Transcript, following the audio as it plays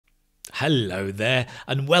Hello there,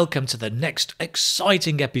 and welcome to the next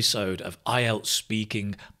exciting episode of IELTS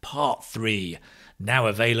Speaking Part 3, now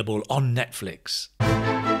available on Netflix.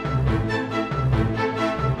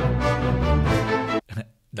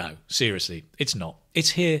 No, seriously, it's not.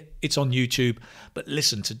 It's here, it's on YouTube. But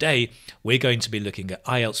listen, today we're going to be looking at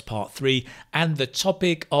IELTS Part 3 and the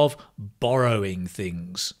topic of borrowing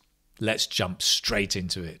things. Let's jump straight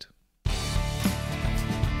into it.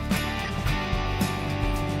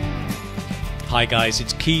 Hi guys,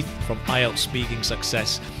 it's Keith from IELTS Speaking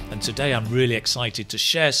Success, and today I'm really excited to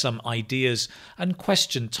share some ideas and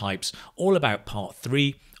question types all about Part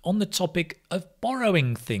 3 on the topic of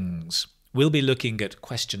borrowing things. We'll be looking at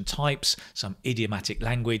question types, some idiomatic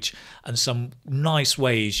language, and some nice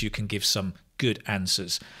ways you can give some good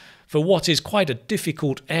answers for what is quite a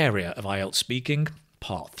difficult area of IELTS speaking,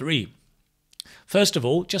 Part 3. First of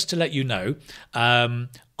all, just to let you know,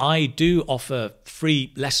 I do offer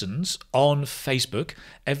free lessons on Facebook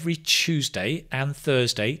every Tuesday and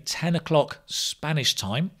Thursday, 10 o'clock Spanish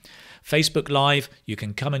time. Facebook Live, you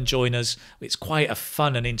can come and join us. It's quite a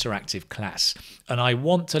fun and interactive class. And I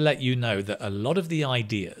want to let you know that a lot of the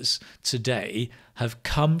ideas today have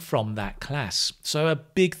come from that class. So a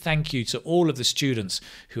big thank you to all of the students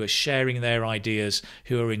who are sharing their ideas,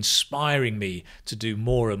 who are inspiring me to do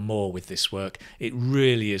more and more with this work. It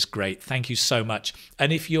really is great. Thank you so much.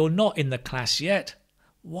 And if you're not in the class yet,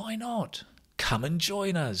 why not? Come and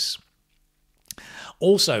join us.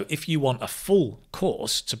 Also, if you want a full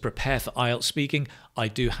course to prepare for IELTS speaking, I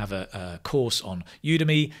do have a course on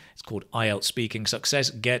Udemy. It's called IELTS Speaking Success,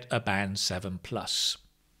 Get a Band 7+.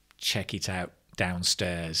 Check it out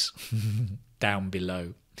downstairs, down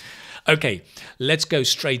below. Okay, let's go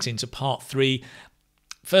straight into Part 3.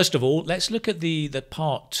 First of all, let's look at the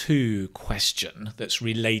Part 2 question that's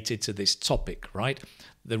related to this topic, right?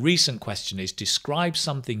 The recent question is, describe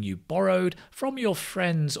something you borrowed from your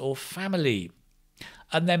friends or family.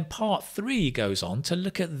 And then Part 3 goes on to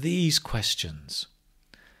look at these questions.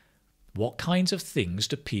 What kinds of things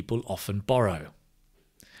do people often borrow?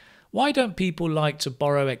 Why don't people like to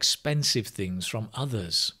borrow expensive things from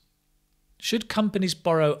others? Should companies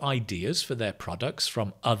borrow ideas for their products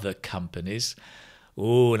from other companies?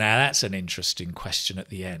 Oh, now that's an interesting question at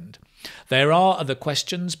the end. There are other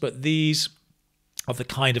questions, but these are the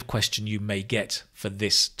kind of question you may get for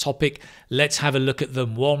this topic. Let's have a look at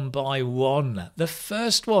them one by one. The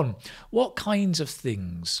first one, what kinds of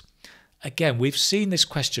things? Again, we've seen this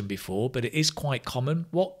question before, but it is quite common.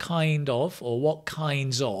 What kind of, or what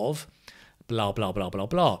kinds of, blah, blah, blah, blah,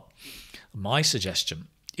 blah. My suggestion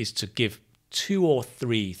is to give 2 or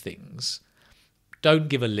 3 things. Don't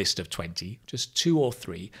give a list of 20, just 2 or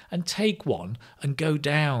 3, and take one and go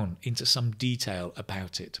down into some detail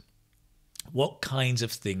about it. What kinds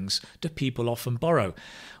of things do people often borrow?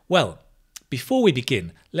 Well, before we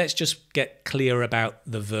begin, let's just get clear about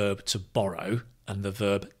the verb to borrow and the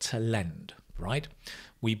verb to lend, right?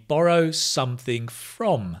 We borrow something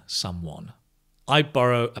from someone. I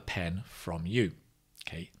borrow a pen from you,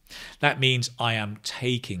 okay? That means I am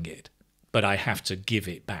taking it, but I have to give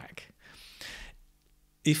it back.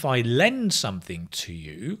 If I lend something to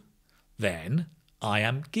you, then I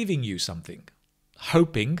am giving you something,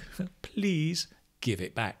 hoping, please give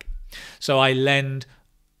it back. So I lend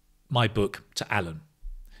my book to Alan.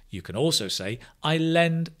 You can also say, I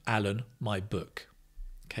lend Alan my book.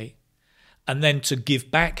 Okay? And then to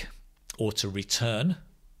give back or to return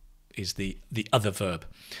is the other verb.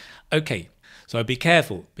 Okay, so be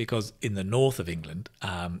careful, because in the north of England,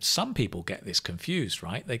 some people get this confused,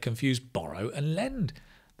 right? They confuse borrow and lend.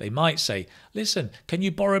 They might say, listen, can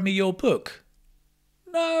you borrow me your book?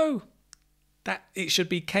 No. That it should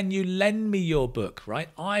be, can you lend me your book, right?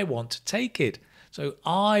 I want to take it. So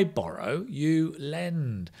I borrow, you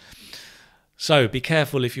lend. So be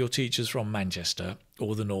careful if your teacher's from Manchester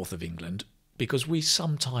or the north of England, because we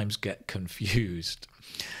sometimes get confused.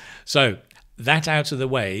 So that out of the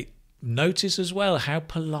way, notice as well how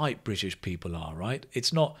polite British people are, right?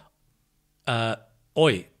 It's not,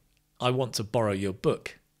 oi, I want to borrow your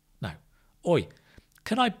book. No. Oi,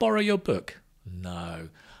 can I borrow your book? No.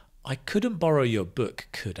 I couldn't borrow your book,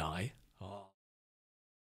 could I?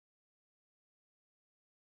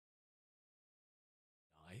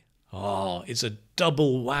 Oh, it's a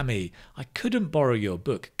double whammy. I couldn't borrow your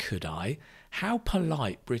book, could I? How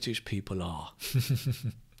polite British people are.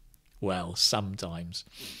 Well, sometimes.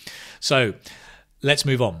 So, let's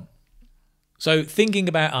move on. So, thinking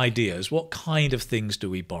about ideas, what kind of things do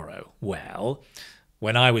we borrow? Well,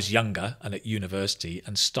 when I was younger and at university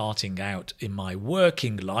and starting out in my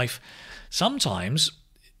working life, sometimes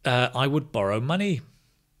I would borrow money.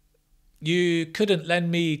 You couldn't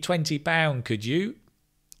lend me £20, could you?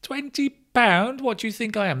 £20? What do you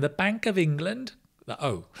think I am, the Bank of England?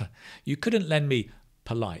 Oh, you couldn't lend me,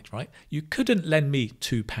 polite, right? You couldn't lend me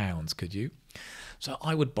 £2, could you? So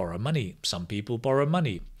I would borrow money. Some people borrow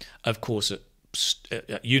money. Of course,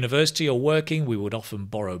 at university or working, we would often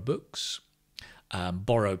borrow books,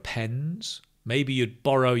 borrow pens. Maybe you'd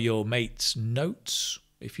borrow your mate's notes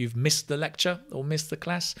if you've missed the lecture or missed the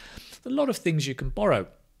class. A lot of things you can borrow.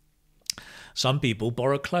 Some people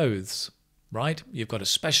borrow clothes, right? You've got a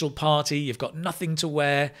special party, you've got nothing to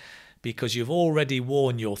wear because you've already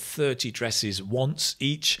worn your 30 dresses once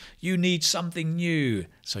each. You need something new.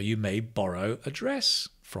 So you may borrow a dress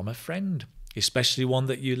from a friend, especially one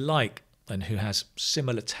that you like and who has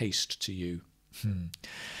similar taste to you.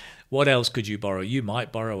 What else could you borrow? You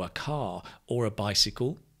might borrow a car or a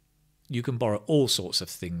bicycle. You can borrow all sorts of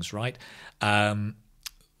things, right?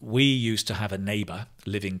 We used to have a neighbour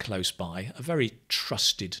living close by, a very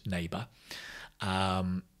trusted neighbour,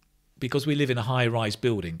 because we live in a high-rise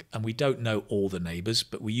building and we don't know all the neighbours,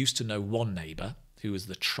 but we used to know one neighbour who was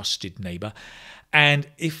the trusted neighbour. And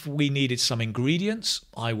if we needed some ingredients,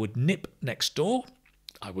 I would nip next door,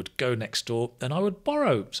 I would go next door and I would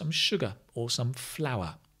borrow some sugar or some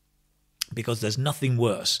flour. Because there's nothing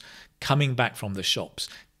worse coming back from the shops,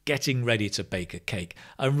 getting ready to bake a cake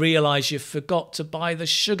and realise you forgot to buy the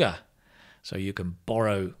sugar. So you can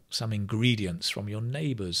borrow some ingredients from your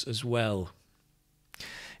neighbours as well.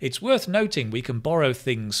 It's worth noting we can borrow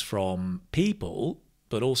things from people,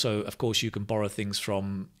 but also, of course, you can borrow things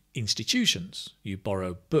from institutions. You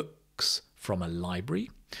borrow books from a library.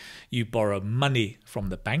 You borrow money from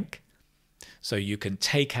the bank. So you can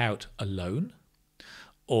take out a loan.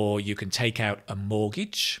 Or you can take out a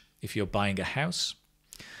mortgage if you're buying a house.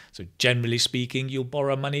 So generally speaking, you'll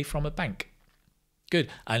borrow money from a bank. Good.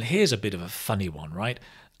 And here's a bit of a funny one, right?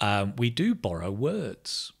 We do borrow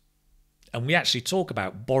words. And we actually talk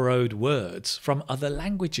about borrowed words from other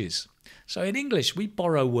languages. So in English, we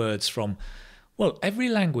borrow words from, well, every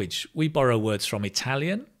language. We borrow words from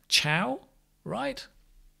Italian, ciao, right?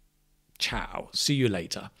 Ciao, see you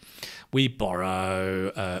later. We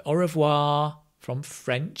borrow au revoir from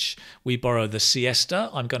French. We borrow the siesta.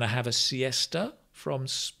 I'm going to have a siesta from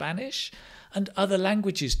Spanish. And other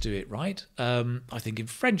languages do it, right? I think in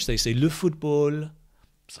French they say le football.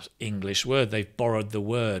 It's an English word. They've borrowed the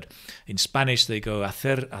word. In Spanish they go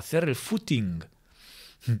hacer el footing,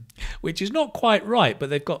 which is not quite right, but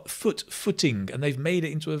they've got footing, and they've made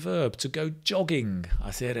it into a verb, to go jogging.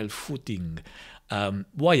 Hacer el footing.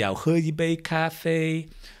 我要喝一杯咖啡.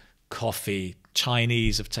 Coffee.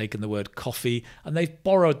 Chinese have taken the word coffee and they've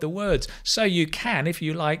borrowed the words. So you can, if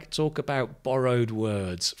you like, talk about borrowed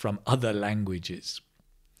words from other languages.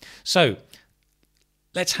 So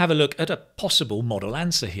let's have a look at a possible model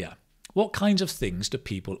answer here. What kinds of things do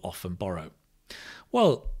people often borrow?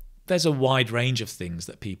 Well, there's a wide range of things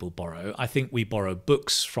that people borrow. I think we borrow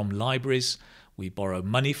books from libraries. We borrow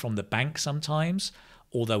money from the bank sometimes,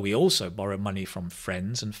 although we also borrow money from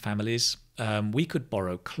friends and families. We could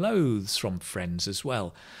borrow clothes from friends as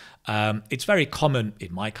well. It's very common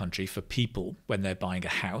in my country for people, when they're buying a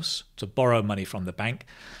house, to borrow money from the bank.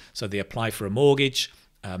 So they apply for a mortgage.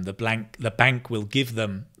 The bank will give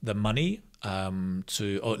them the money,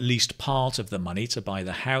 or at least part of the money to buy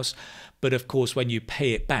the house. But of course, when you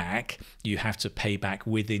pay it back, you have to pay back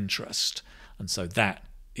with interest. And so that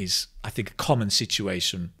is, I think, a common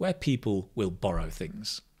situation where people will borrow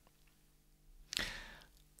things.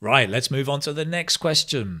 Right, let's move on to the next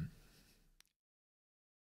question.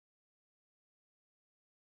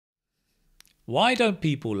 Why don't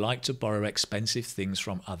people like to borrow expensive things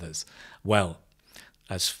from others? Well,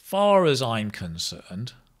 as far as I'm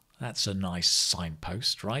concerned, that's a nice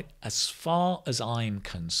signpost, right? As far as I'm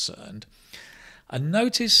concerned. And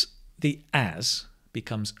notice the as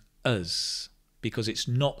becomes us, because it's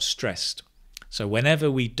not stressed. So whenever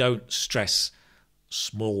we don't stress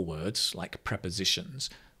small words like prepositions,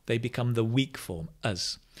 they become the weak form,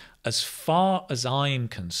 as. As far as I'm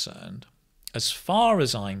concerned,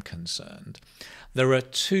 there are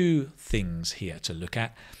two things here to look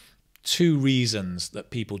at, two reasons that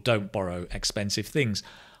people don't borrow expensive things.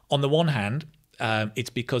 On the one hand, it's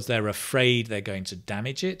because they're afraid they're going to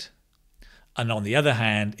damage it. And on the other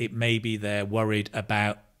hand, it may be they're worried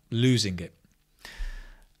about losing it.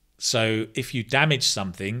 So if you damage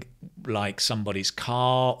something like somebody's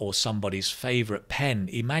car or somebody's favourite pen,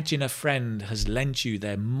 imagine a friend has lent you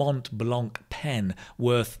their Mont Blanc pen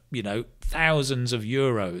worth, thousands of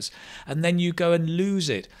euros, and then you go and lose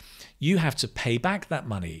it. You have to pay back that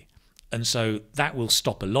money. And so that will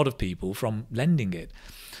stop a lot of people from lending it.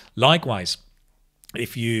 Likewise,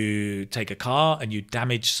 If you take a car and you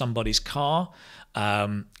damage somebody's car,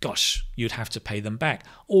 gosh, you'd have to pay them back.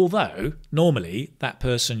 Although normally that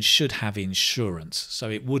person should have insurance, so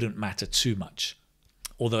it wouldn't matter too much.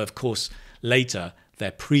 Although, of course, later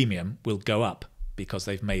their premium will go up because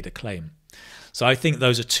they've made a claim. So I think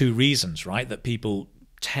those are two reasons, right, that people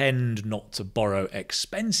tend not to borrow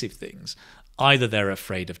expensive things. Either they're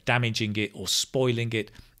afraid of damaging it or spoiling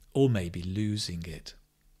it, or maybe losing it.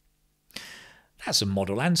 That's a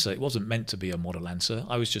model answer. It wasn't meant to be a model answer.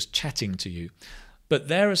 I was just chatting to you. But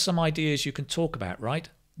there are some ideas you can talk about, right?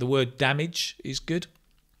 The word damage is good.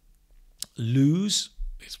 Lose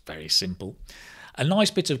is very simple. A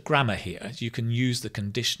nice bit of grammar here. You can use the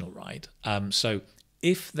conditional, right? So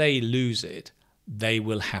if they lose it, they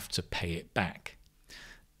will have to pay it back.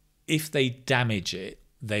 If they damage it,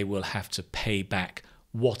 they will have to pay back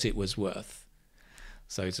what it was worth.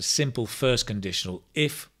 So it's a simple first conditional,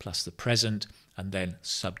 if plus the present, and then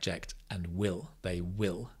subject and will. They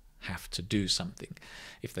will have to do something.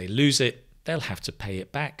 If they lose it, they'll have to pay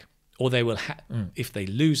it back. Or they will if they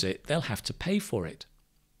lose it, they'll have to pay for it.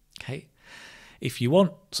 Okay. If you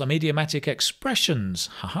want some idiomatic expressions,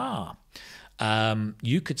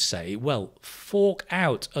 you could say, well, fork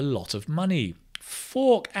out a lot of money.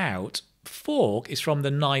 Fork out, fork is from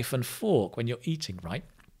the knife and fork when you're eating, right?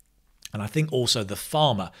 And I think also the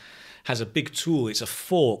farmer has a big tool. It's a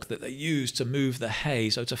fork that they use to move the hay.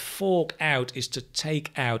 So to fork out is to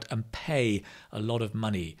take out and pay a lot of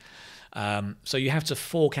money. So you have to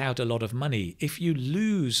fork out a lot of money. If you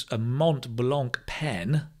lose a Mont Blanc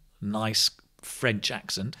pen, nice French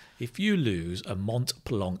accent, if you lose a Mont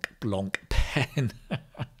Blanc pen,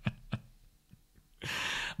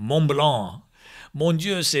 Mont Blanc, mon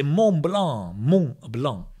Dieu, c'est Mont Blanc, Mont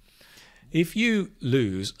Blanc. If you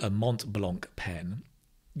lose a Mont Blanc pen,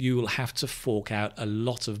 you will have to fork out a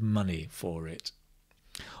lot of money for it.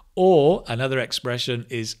 Or another expression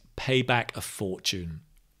is pay back a fortune.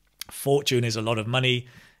 Fortune is a lot of money.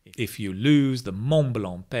 If you lose the Mont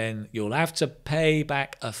Blanc pen, you'll have to pay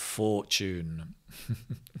back a fortune.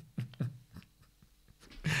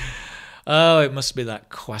 Oh, it must be that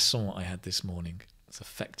croissant I had this morning. It's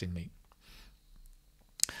affecting me.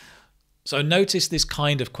 So notice this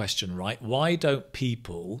kind of question, right? Why don't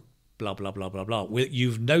people blah, blah, blah, blah, blah.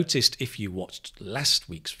 You've noticed if you watched last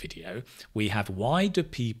week's video, we have why do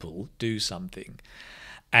people do something?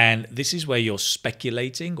 And this is where you're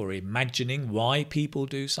speculating or imagining why people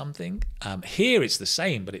do something. Here it's the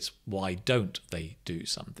same, but it's why don't they do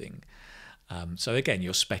something? So again,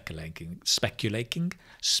 you're speculating.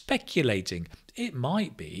 It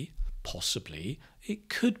might be, possibly, it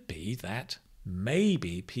could be that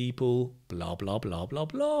maybe people blah, blah, blah, blah,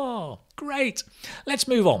 blah. Great. Let's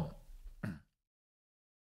move on.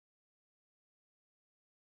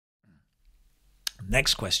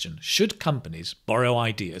 Next question. Should companies borrow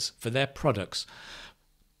ideas for their products?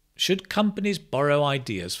 Should companies borrow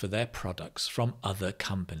ideas for their products from other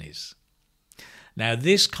companies? Now,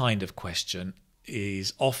 this kind of question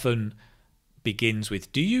is often begins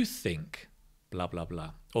with, do you think, blah, blah,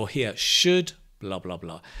 blah. Or here, should, blah, blah,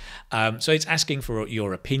 blah. So it's asking for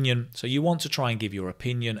your opinion. So you want to try and give your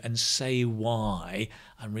opinion and say why.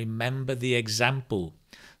 And remember the example.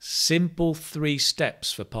 Simple 3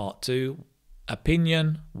 steps for part 2.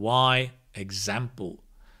 Opinion, why, example.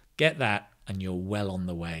 Get that and you're well on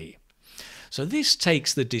the way. So this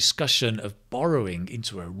takes the discussion of borrowing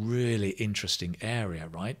into a really interesting area,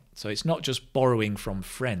 right? So it's not just borrowing from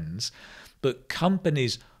friends, but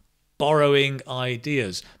companies borrowing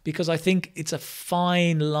ideas, because I think it's a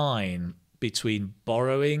fine line between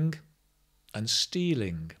borrowing and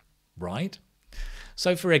stealing, right?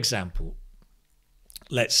 So for example,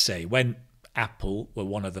 let's say when Apple were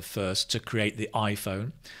one of the first to create the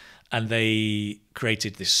iPhone, and they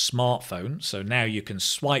created this smartphone. So now you can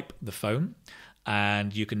swipe the phone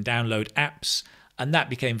and you can download apps, and that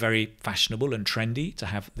became very fashionable and trendy to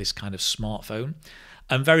have this kind of smartphone.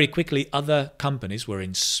 And very quickly other companies were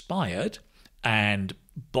inspired and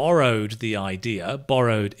borrowed the idea,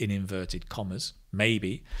 borrowed in inverted commas,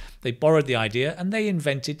 maybe. They borrowed the idea and they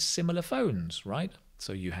invented similar phones, right?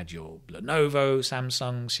 So you had your Lenovo,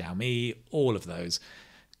 Samsung, Xiaomi, all of those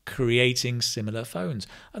creating similar phones.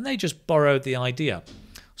 And they just borrowed the idea.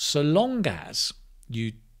 So long as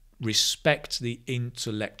you respect the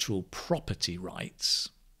intellectual property rights,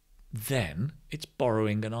 then it's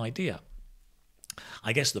borrowing an idea.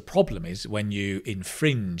 I guess the problem is when you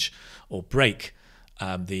infringe or break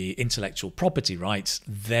the intellectual property rights,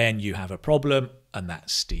 then you have a problem, and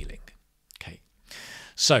that's stealing. Okay,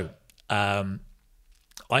 so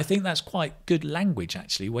I think that's quite good language,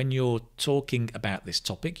 actually. When you're talking about this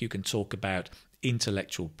topic, you can talk about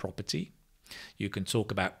intellectual property. You can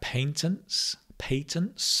talk about patents,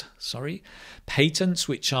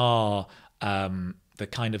 which are the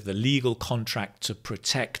kind of the legal contract to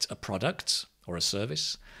protect a product or a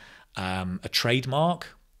service. A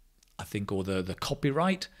trademark, I think, or the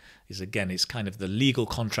copyright is, again, it's kind of the legal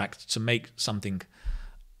contract to make something,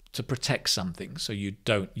 to protect something, so you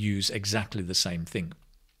don't use exactly the same thing.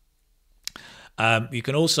 You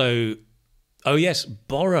can also, oh yes,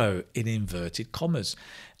 borrow in inverted commas.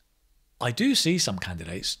 I do see some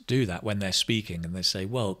candidates do that when they're speaking, and they say,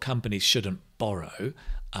 well, companies shouldn't borrow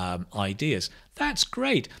ideas. That's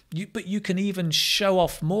great, but you can even show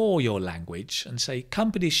off more your language and say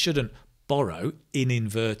companies shouldn't borrow, in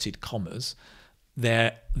inverted commas,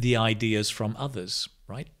 the ideas from others,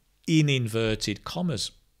 right? In inverted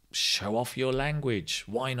commas. Show off your language.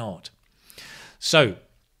 Why not? So,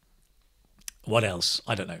 what else?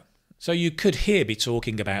 I don't know. So you could here be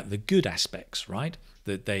talking about the good aspects, right?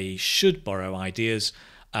 That they should borrow ideas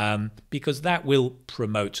because that will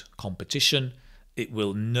promote competition. It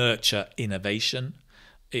will nurture innovation.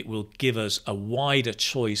 It will give us a wider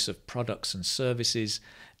choice of products and services.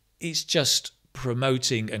 It's just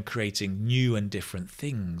promoting and creating new and different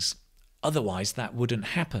things. Otherwise, that wouldn't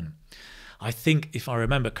happen. I think, if I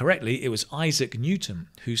remember correctly, it was Isaac Newton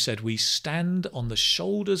who said we stand on the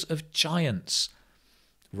shoulders of giants,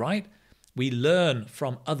 right? We learn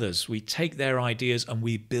from others. We take their ideas and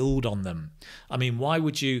we build on them. I mean, why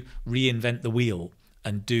would you reinvent the wheel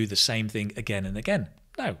and do the same thing again and again?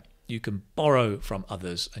 No, you can borrow from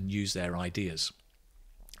others and use their ideas.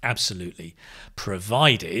 Absolutely.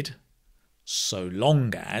 Provided, so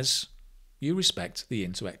long as you respect the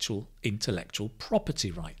intellectual property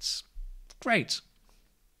rights. Great.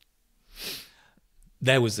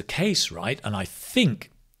 There was the case, right? And I think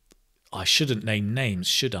I shouldn't name names,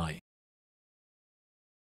 should I?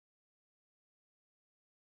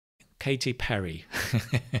 Katy Perry.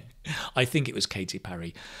 I think it was Katy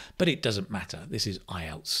Perry, but it doesn't matter. This is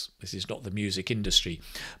IELTS. This is not the music industry.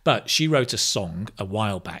 But she wrote a song a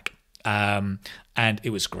while back, and it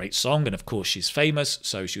was a great song. And of course, she's famous,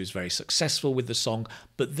 so she was very successful with the song.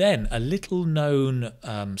 But then a little-known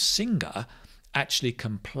singer actually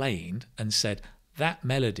complained and said, that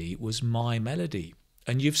melody was my melody,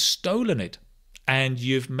 and you've stolen it, and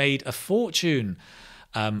you've made a fortune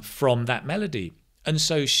from that melody. And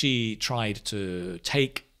so she tried to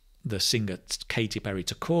take the singer Katy Perry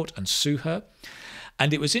to court and sue her.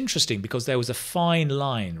 And it was interesting because there was a fine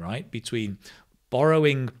line, right, between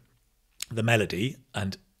borrowing the melody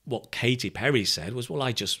and what Katy Perry said was, well,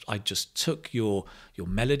 I just took your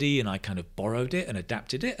melody and I kind of borrowed it and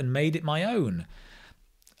adapted it and made it my own.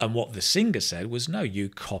 And what the singer said was, no, you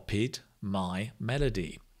copied my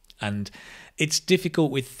melody. And it's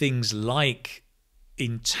difficult with things like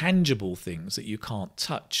intangible things that you can't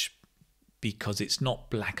touch because it's not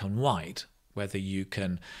black and white, whether you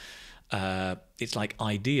can, it's like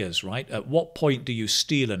ideas, right? At what point do you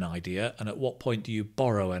steal an idea and at what point do you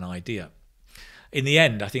borrow an idea? In the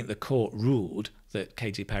end, I think the court ruled that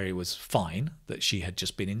Katy Perry was fine, that she had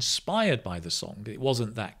just been inspired by the song. It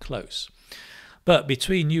wasn't that close. But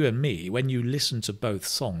between you and me, when you listen to both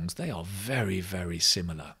songs, they are very, very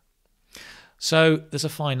similar. So there's a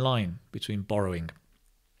fine line between borrowing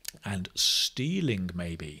and stealing,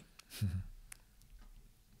 maybe.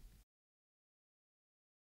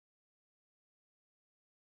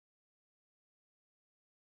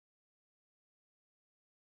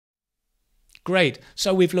 Great.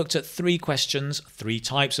 So we've looked at 3 questions, 3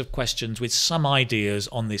 types of questions with some ideas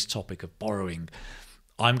on this topic of borrowing.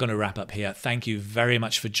 I'm going to wrap up here. Thank you very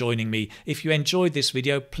much for joining me. If you enjoyed this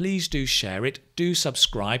video, please do share it. Do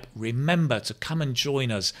subscribe. Remember to come and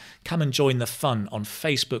join us. Come and join the fun on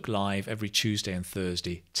Facebook Live every Tuesday and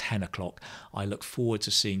Thursday, 10 o'clock. I look forward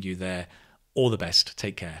to seeing you there. All the best.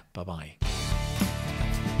 Take care. Bye-bye.